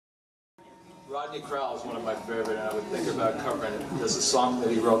Rodney Crowell is one of my favorite, and I would think about covering it. There's a song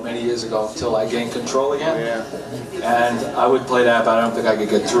that he wrote many years ago, Till I Gain Control Again. Yeah. And I would play that, but I don't think I could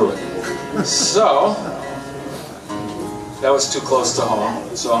get through it. So, that was too close to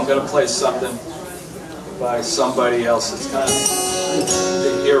home. So I'm going to play something by somebody else that's kind of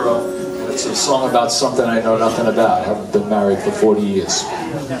the hero. And it's a song about something I know nothing about. I haven't been married for 40 years.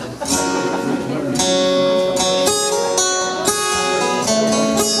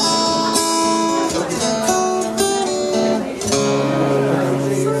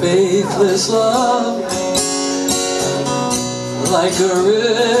 Faithless love, like a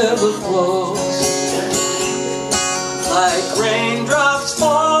river flows, like raindrops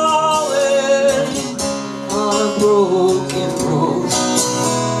falling on a broken road,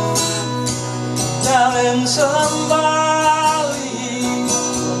 down in some valley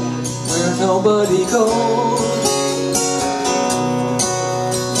where nobody goes,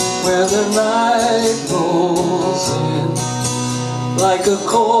 where the night rolls in like a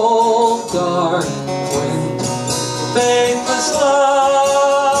cold, dark wind. Faithless love,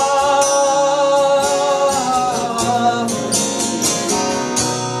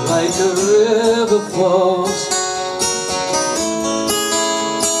 like a river flows.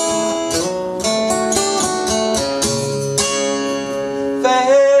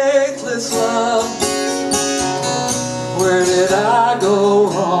 Faithless love, where did I go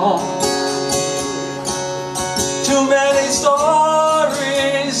wrong? Too many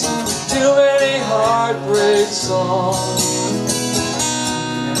stories, too many heartbreak songs,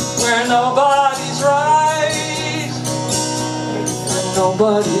 where nobody's right and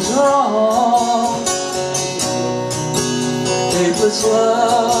nobody's wrong. Faithless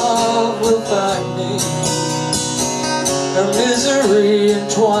love will find me, her misery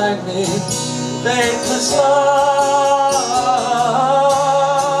entwine me. Faithless love,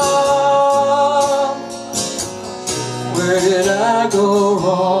 where did I go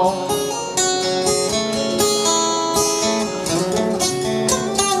wrong?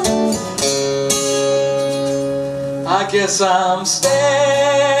 I guess I'm standing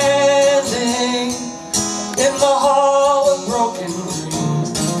in the hall of broken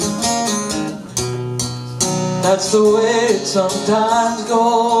dreams. That's the way it sometimes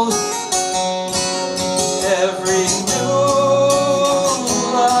goes. Every new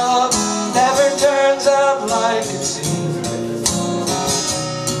love never turns out like it seems.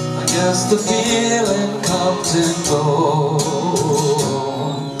 I guess the feeling comes and goes.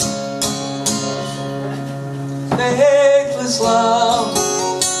 Faithless love,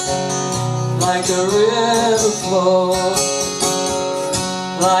 like a river flows,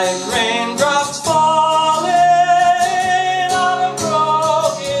 like raindrops falling on a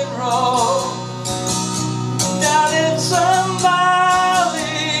broken road, down in some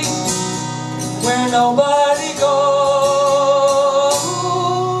valley where nobody goes.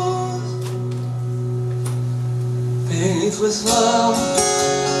 Faithless love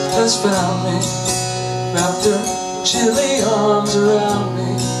has found me, wrapped her chilly arms around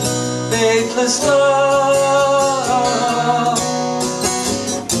me. Faithless love,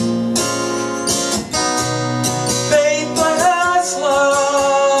 faithless love,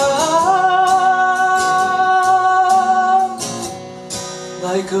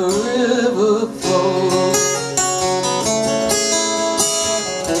 like a river flows.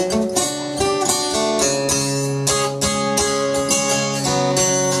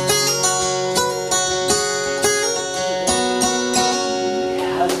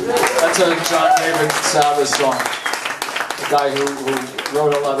 That's a John David Sabbath song. The guy who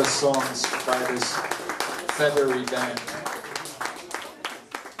wrote a lot of songs by this feathery band.